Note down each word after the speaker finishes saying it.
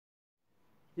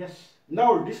Yes.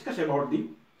 Now we'll discuss about the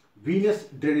venous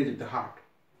drainage of the heart.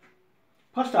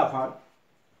 First of all,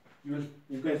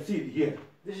 you can see here.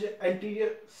 This is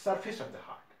anterior surface of the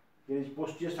heart. There is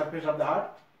posterior surface of the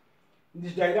heart. In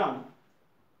this diagram,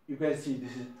 you can see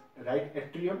this is right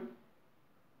atrium,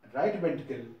 right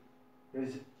ventricle. There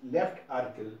is left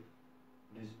auricle.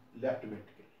 This is left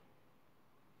ventricle.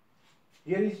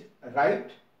 Here is right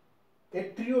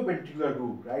atrioventricular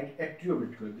groove. Right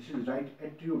atrioventricular. This is right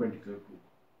atrioventricular groove.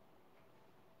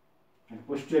 And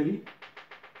posteriorly,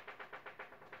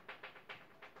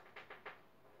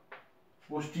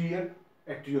 posterior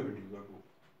atrioventricular groove.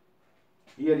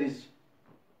 Here is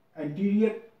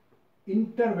anterior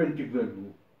interventricular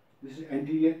groove. This is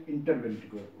anterior interventricular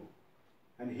groove.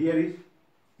 And here is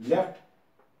left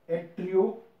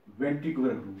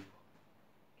atrioventricular groove.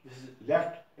 This is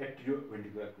left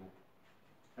atrioventricular groove.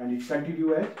 And it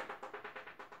continues as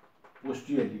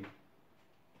posteriorly,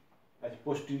 as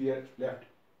posterior left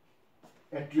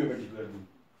atrioventricular groove.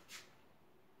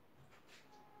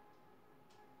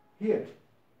 Here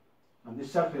on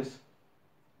this surface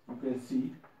you can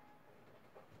see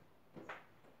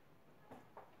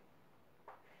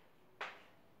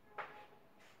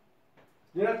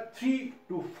there are 3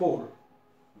 to 4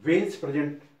 veins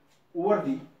present over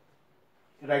the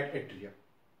right atrium.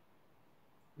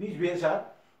 These veins are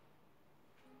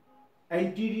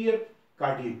anterior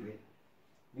cardiac vein.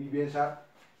 These veins are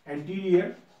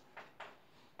anterior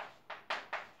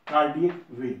cardiac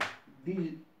vein.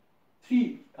 These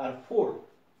 3 or 4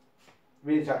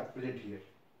 veins are present here.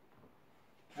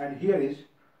 And here is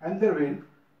another vein.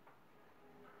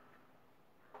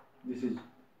 This is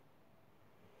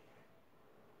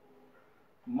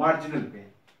marginal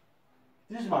vein.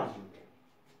 This is marginal vein.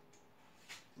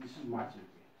 This is marginal vein.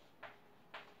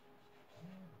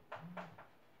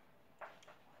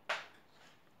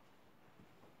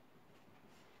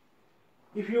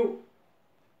 If you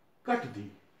cut the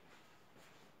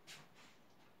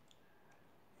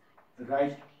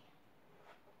right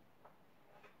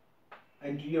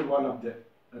anterior wall of the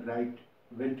right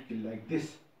ventricle like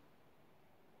this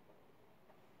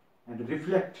and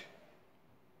reflect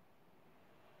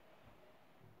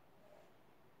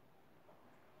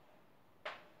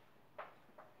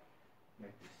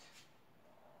like this.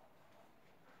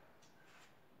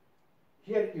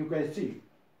 Here you can see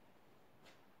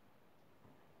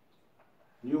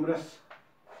numerous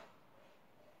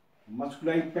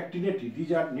musculi pectinati.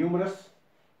 These are numerous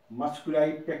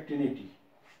musculi pectinati.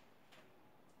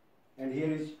 And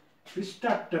here is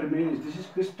crista terminalis. This is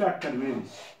crista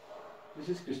terminalis. This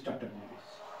is crista terminalis.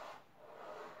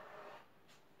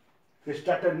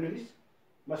 Crista terminalis,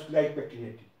 musculi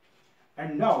pectinati.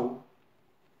 And now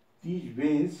these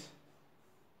veins,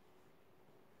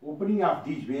 opening of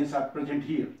these veins are present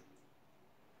here.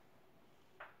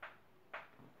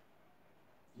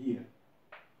 Here.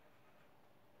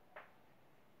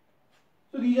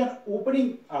 So these are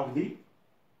opening of the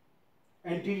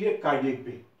anterior cardiac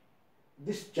vein.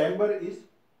 This chamber is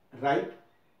right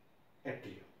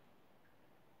atrium.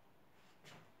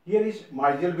 Here is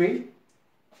marginal vein.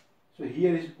 So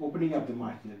here is opening of the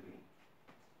marginal vein.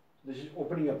 This is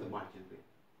opening of the marginal vein.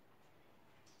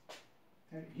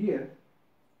 And here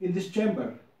in this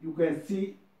chamber you can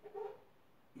see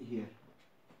here.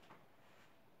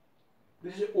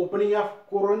 This is opening of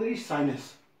coronary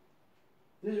sinus.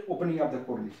 This is opening of the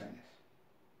coronary sinus.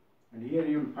 And here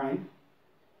you will find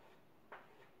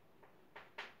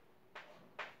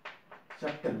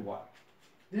septal wall.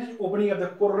 This is opening of the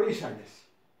coronary sinus.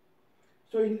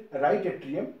 So in right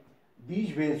atrium, these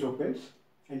veins opens,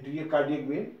 anterior cardiac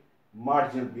vein,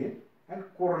 marginal vein and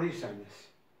coronary sinus.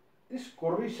 This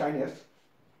coronary sinus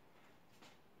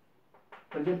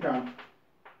present on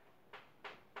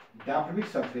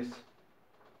diaphragmatic surface.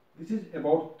 This is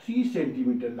about 3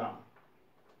 cm long.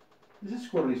 This is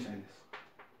coronary sinus.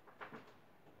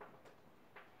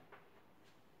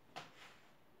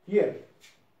 Here,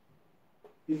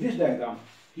 in this diagram,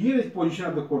 here is position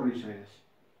of the coronary sinus.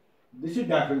 This is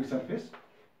diaphragmatic surface,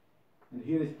 and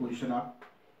here is position of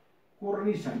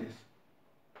coronary sinus,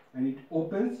 and it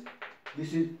opens.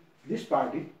 This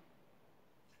part is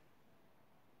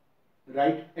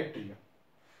right atrium.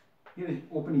 Here is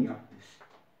opening of this.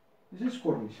 This is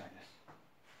coronary sinus.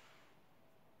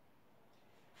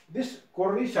 This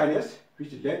coronary sinus,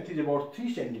 which length is about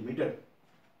 3 cm,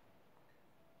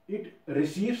 it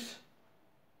receives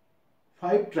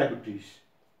 5 tributaries.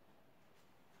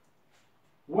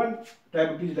 One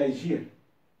tributary lies here.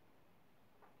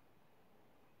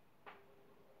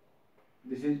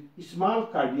 This is small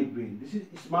cardiac vein. This is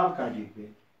small cardiac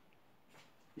vein.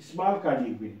 Small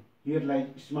cardiac vein. Here lies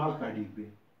small cardiac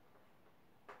vein.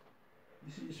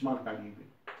 This is small cardiac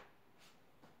vein.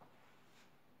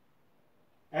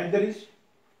 And there is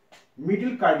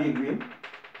middle cardiac vein.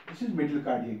 This is middle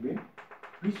cardiac vein,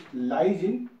 which lies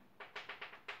in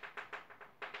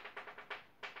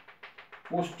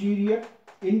posterior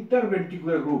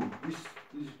interventricular root. This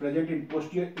is present in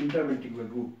posterior interventricular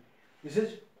root. This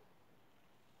is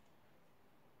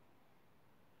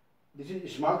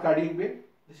small cardiac vein.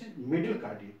 This is middle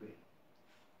cardiac vein.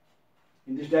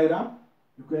 In this diagram,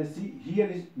 you can see here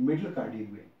is middle cardiac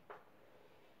vein.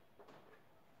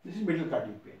 This is middle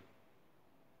cardiac vein.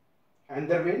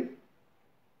 Another vein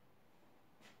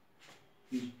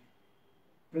is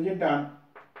present on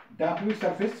diaphragmatic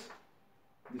surface.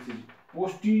 This is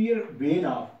posterior vein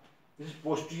of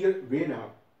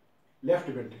left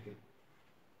ventricle.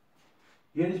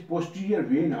 Here is posterior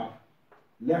vein of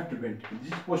left ventricle.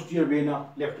 This is posterior vein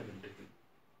of left ventricle.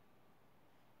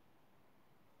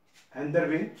 Another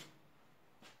vein,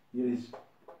 here is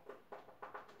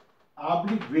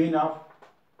oblique vein of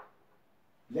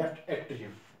left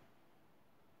atrium.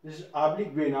 This is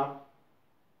oblique vein of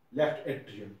left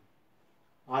atrium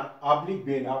or oblique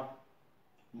vein of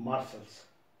Marshall's.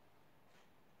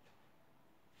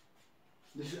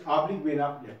 This is oblique vein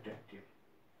of left atrium.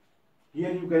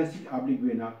 Here you can see oblique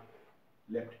vein of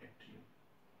left atrium.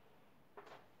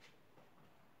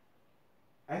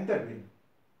 Another vein,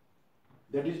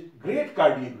 that is great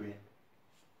cardiac vein.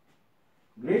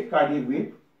 Great cardiac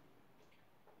vein,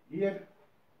 here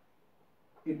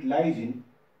it lies in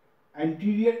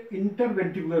anterior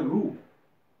interventricular root.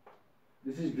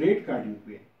 This is great cardiac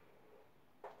vein,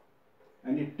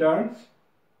 and it turns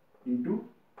into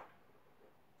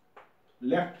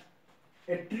left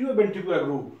atrioventricular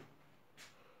root.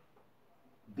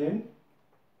 Then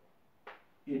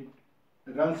it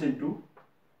runs into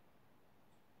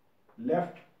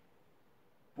left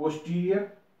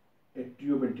posterior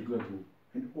atrioventricular root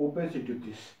and opens into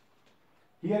this.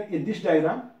 Here in this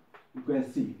diagram, you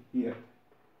can see here,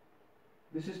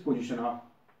 this is position of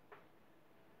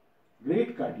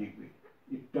great cardiac vein.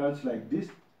 It turns like this,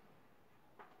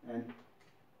 and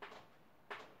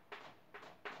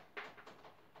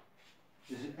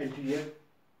this is anterior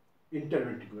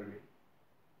interventricular vein.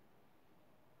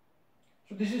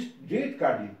 So this is great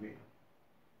cardiac vein,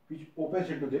 which opens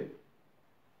into the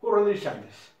coronary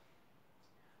sinus.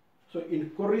 So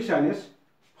in coronary sinus,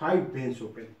 5 veins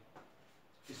open: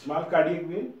 small cardiac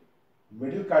vein,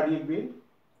 middle cardiac vein,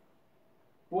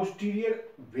 posterior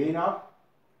vein of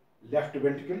left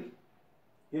ventricle.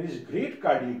 Here is great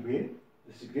cardiac vein.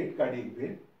 This is great cardiac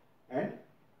vein, and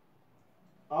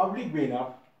oblique vein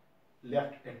of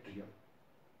left atrium.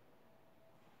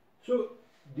 So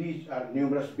these are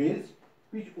numerous veins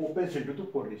which opens into the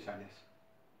coronary sinus.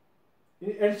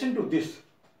 In addition to this,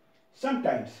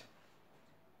 sometimes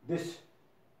this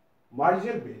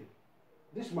marginal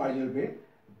vein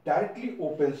directly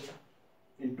opens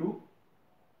into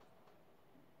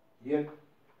here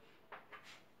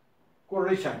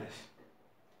coronary sinus,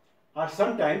 or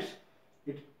sometimes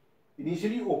it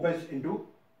initially opens into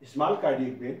small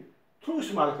cardiac vein. Through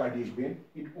small cardiac vein,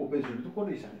 it opens into the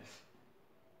coronary sinus.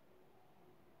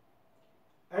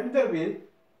 Another vein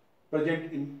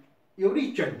present in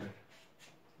every chamber.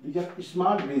 These are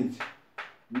small veins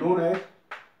known as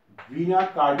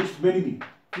vena cardis minimi.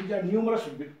 These are numerous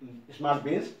small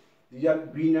veins. These are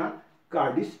vena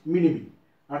cardis minimi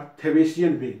or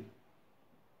Thevesian vein.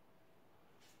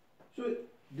 So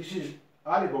this is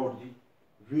all about the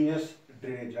venous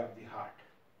drainage of the heart.